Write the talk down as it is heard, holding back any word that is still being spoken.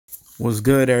What's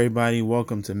good, everybody?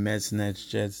 Welcome to Mets, Nets,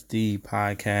 Jets, the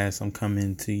podcast. I'm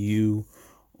coming to you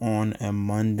on a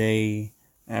Monday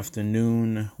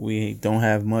afternoon. We don't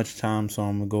have much time, so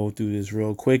I'm going to go through this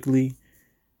real quickly.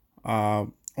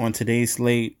 On today's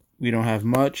slate, we don't have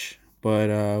much,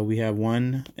 but we have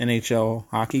one NHL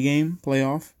hockey game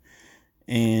playoff,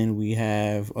 and we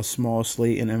have a small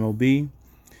slate in MLB.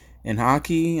 In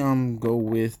hockey, go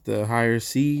with the higher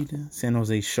seed, San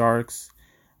Jose Sharks.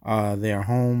 They are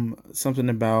home. Something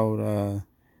about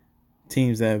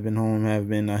teams that have been home have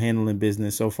been handling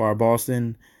business so far.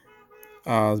 Boston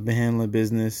has been handling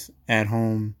business at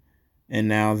home, and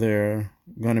now they're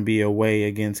going to be away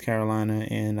against Carolina.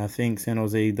 And I think San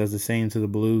Jose does the same to the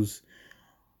Blues.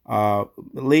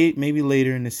 Maybe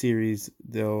later in the series,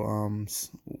 they'll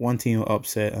one team will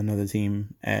upset another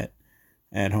team at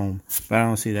home, but I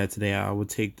don't see that today. I would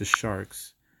take the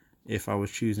Sharks if I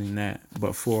was choosing that.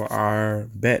 But for our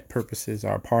bet purposes,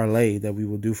 our parlay that we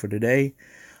will do for today,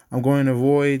 I'm going to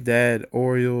avoid that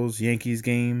Orioles-Yankees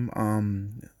game.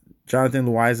 Jonathan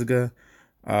Loaizaga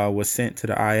was sent to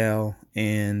the IL,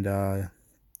 and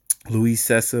Luis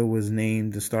Cessa was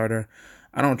named the starter.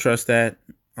 I don't trust that.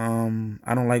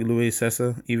 I don't like Luis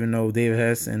Cessa, even though David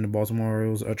Hess and the Baltimore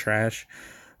Orioles are trash.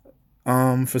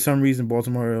 For some reason,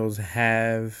 Baltimore Orioles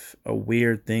have a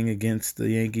weird thing against the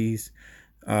Yankees.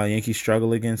 Yankees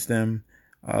struggle against them.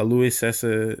 Luis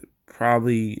Cessa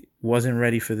probably wasn't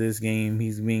ready for this game.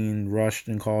 He's being rushed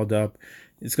and called up.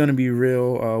 It's going to be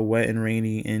real wet and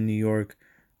rainy in New York.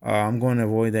 I'm going to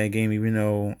avoid that game, even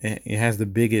though it has the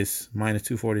biggest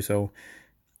 -240. So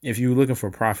if you're looking for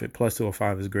profit,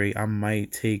 +205 is great. I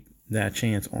might take that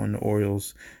chance on the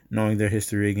Orioles, knowing their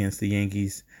history against the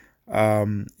Yankees.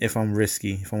 If I want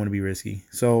to be risky.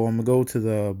 So I'm going to go to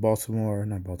I'm going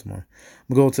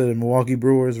to go to the Milwaukee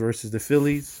Brewers versus the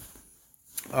Phillies.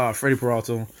 Freddie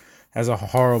Peralta has a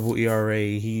horrible ERA.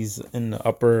 He's in the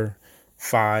upper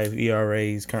 5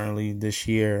 ERAs currently this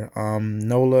year.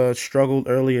 Nola struggled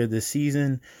earlier this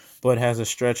season, but has a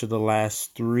stretch of the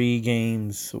last 3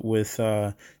 games with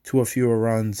 2 or fewer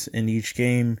runs in each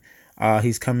game.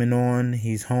 He's coming on.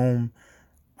 He's home.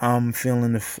 I'm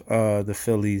feeling the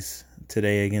Phillies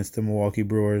today against the Milwaukee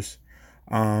Brewers.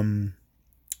 The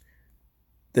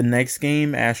next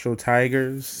game, Astro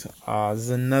Tigers. This is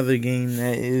another game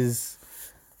that is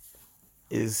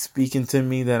speaking to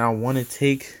me that I want to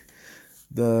take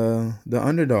the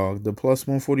underdog, the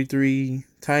 +143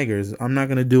 Tigers. I'm not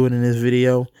gonna do it in this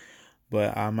video,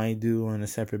 but I might do on a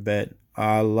separate bet.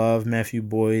 I love Matthew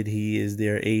Boyd. He is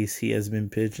their ace. He has been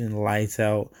pitching lights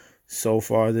out so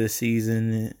far this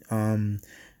season.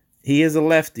 He is a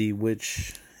lefty,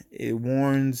 which it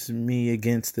warns me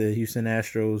against the Houston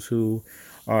Astros, who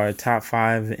are top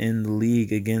 5 in the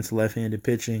league against left-handed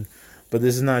pitching. But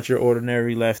this is not your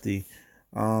ordinary lefty.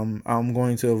 I'm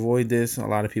going to avoid this. A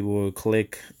lot of people will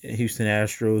click Houston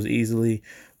Astros easily,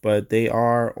 but they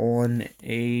were on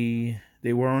a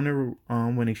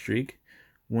winning streak,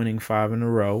 winning 5 in a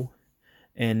row,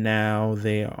 and now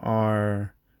they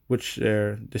are, which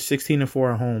they're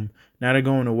 16-4 at home. Now they're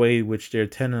going away, which they're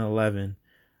 10-11,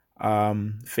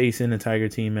 facing the Tiger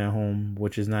team at home,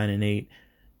 which is 9-8.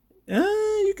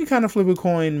 You can kind of flip a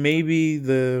coin. Maybe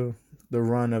the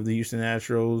run of the Houston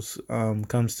Astros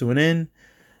comes to an end,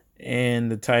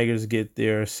 and the Tigers get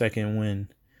their second win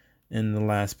in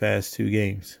the past 2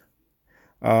 games.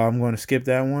 I'm going to skip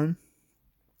that one.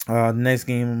 The next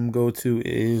game I'm going to go to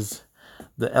is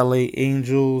the LA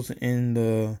Angels and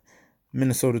the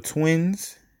Minnesota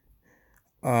Twins.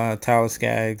 Tyler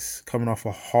Skaggs coming off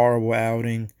a horrible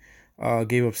outing.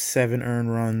 Gave up 7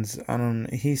 earned runs.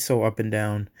 He's so up and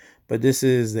down. But this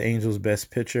is the Angels' best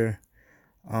pitcher.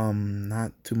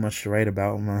 Not too much to write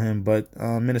about him. But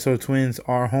Minnesota Twins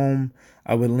are home.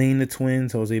 I would lean the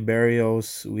Twins. Jose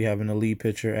Barrios, we have an elite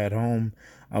pitcher at home.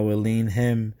 I would lean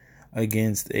him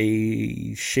against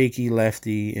a shaky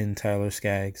lefty in Tyler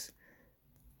Skaggs.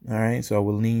 All right, so I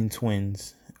would lean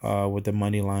Twins with the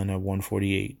money line at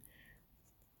 148.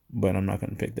 But I'm not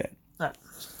going to pick that. Right.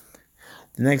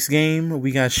 The next game,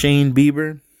 we got Shane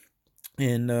Bieber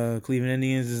and Cleveland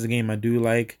Indians. This is a game I do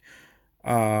like.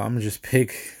 I'm going to just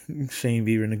pick Shane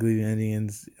Bieber and the Cleveland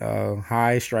Indians.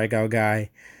 High strikeout guy.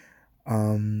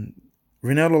 Ronaldo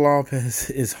Lopez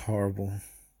is horrible.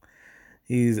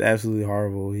 He's absolutely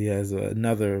horrible. He has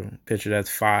another pitcher that's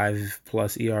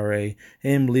 5+ ERA.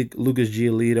 Lucas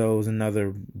Giolito is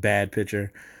another bad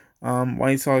pitcher.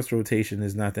 White Sox rotation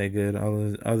is not that good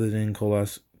other than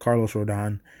Carlos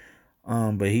Rodon.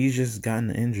 But he's just gotten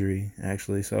an injury,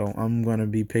 actually. So I'm going to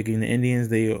be picking the Indians.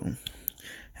 They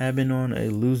have been on a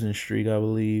losing streak, I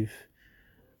believe.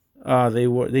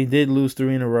 They did lose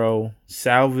 3 in a row,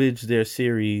 salvaged their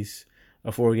series,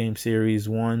 a 4-game series,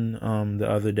 won the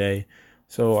other day.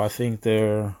 So I think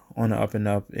they're on the up and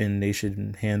up, and they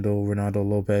should handle Ronaldo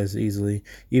Lopez easily,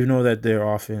 even though that their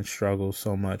offense struggles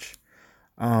so much.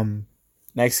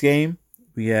 Next game,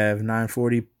 we have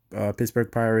 9:40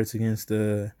 Pittsburgh Pirates against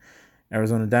the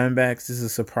Arizona Diamondbacks. This is a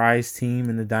surprise team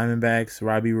in the Diamondbacks.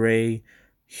 Robbie Ray,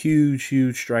 huge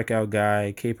strikeout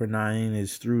guy. K/9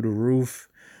 is through the roof.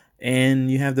 And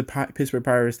you have the Pittsburgh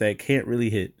Pirates that can't really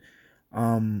hit.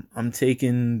 I'm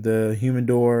taking the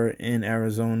Humidor in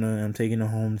Arizona. I'm taking the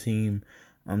home team.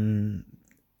 I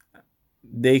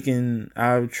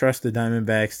trust the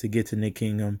Diamondbacks to get to Nick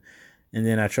Kingham. And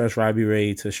then I trust Robbie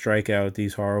Ray to strike out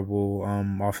these horrible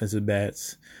offensive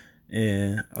bats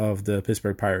of the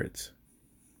Pittsburgh Pirates.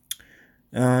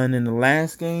 And in the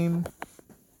last game,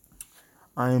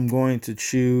 I am going to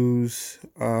choose.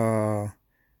 I'm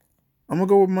gonna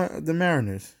go with the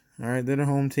Mariners. All right, they're the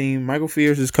home team. Michael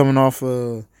Fierce is coming off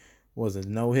no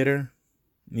hitter?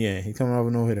 Yeah, he's coming off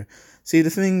a no hitter. See, the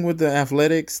thing with the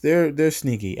Athletics, they're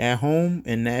sneaky at home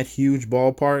in that huge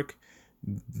ballpark.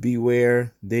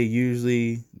 Beware, they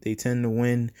tend to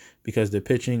win because the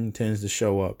pitching tends to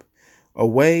show up.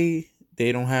 Away,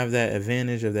 they don't have that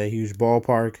advantage of that huge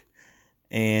ballpark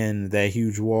and that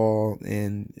huge wall,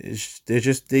 and they're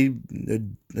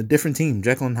a different team,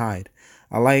 Jekyll and Hyde.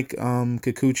 I like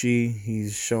Kikuchi.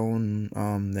 He's shown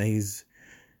that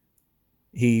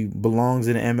he belongs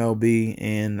in the MLB,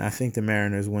 and I think the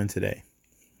Mariners win today.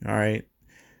 All right.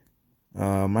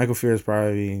 Michael Fierce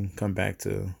probably come back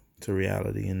to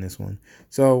reality in this one.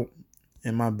 So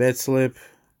in my bet slip,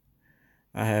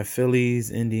 I have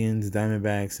Phillies, Indians,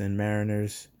 Diamondbacks, and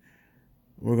Mariners.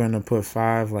 We're gonna put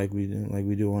 5 like we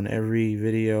do on every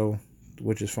video,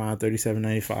 which is fine.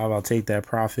 $37.95. I'll take that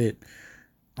profit.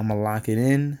 I'm gonna lock it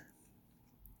in.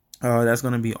 That's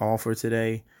gonna be all for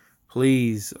today.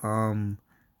 Please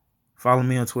follow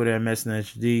me on Twitter at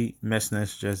MessNetchD.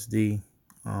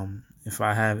 If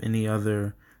I have any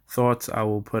other thoughts, I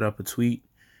will put up a tweet.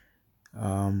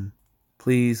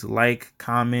 Please like,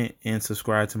 comment, and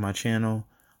subscribe to my channel.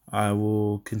 I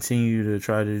will continue to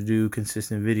try to do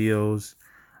consistent videos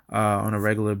on a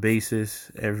regular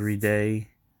basis every day.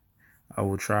 I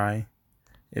will try.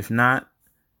 If not,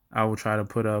 I will try to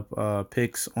put up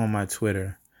pics on my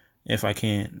Twitter if I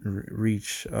can't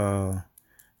reach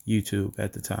YouTube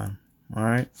at the time. All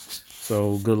right.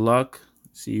 So good luck.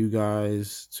 See you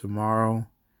guys tomorrow.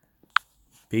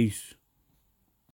 Peace.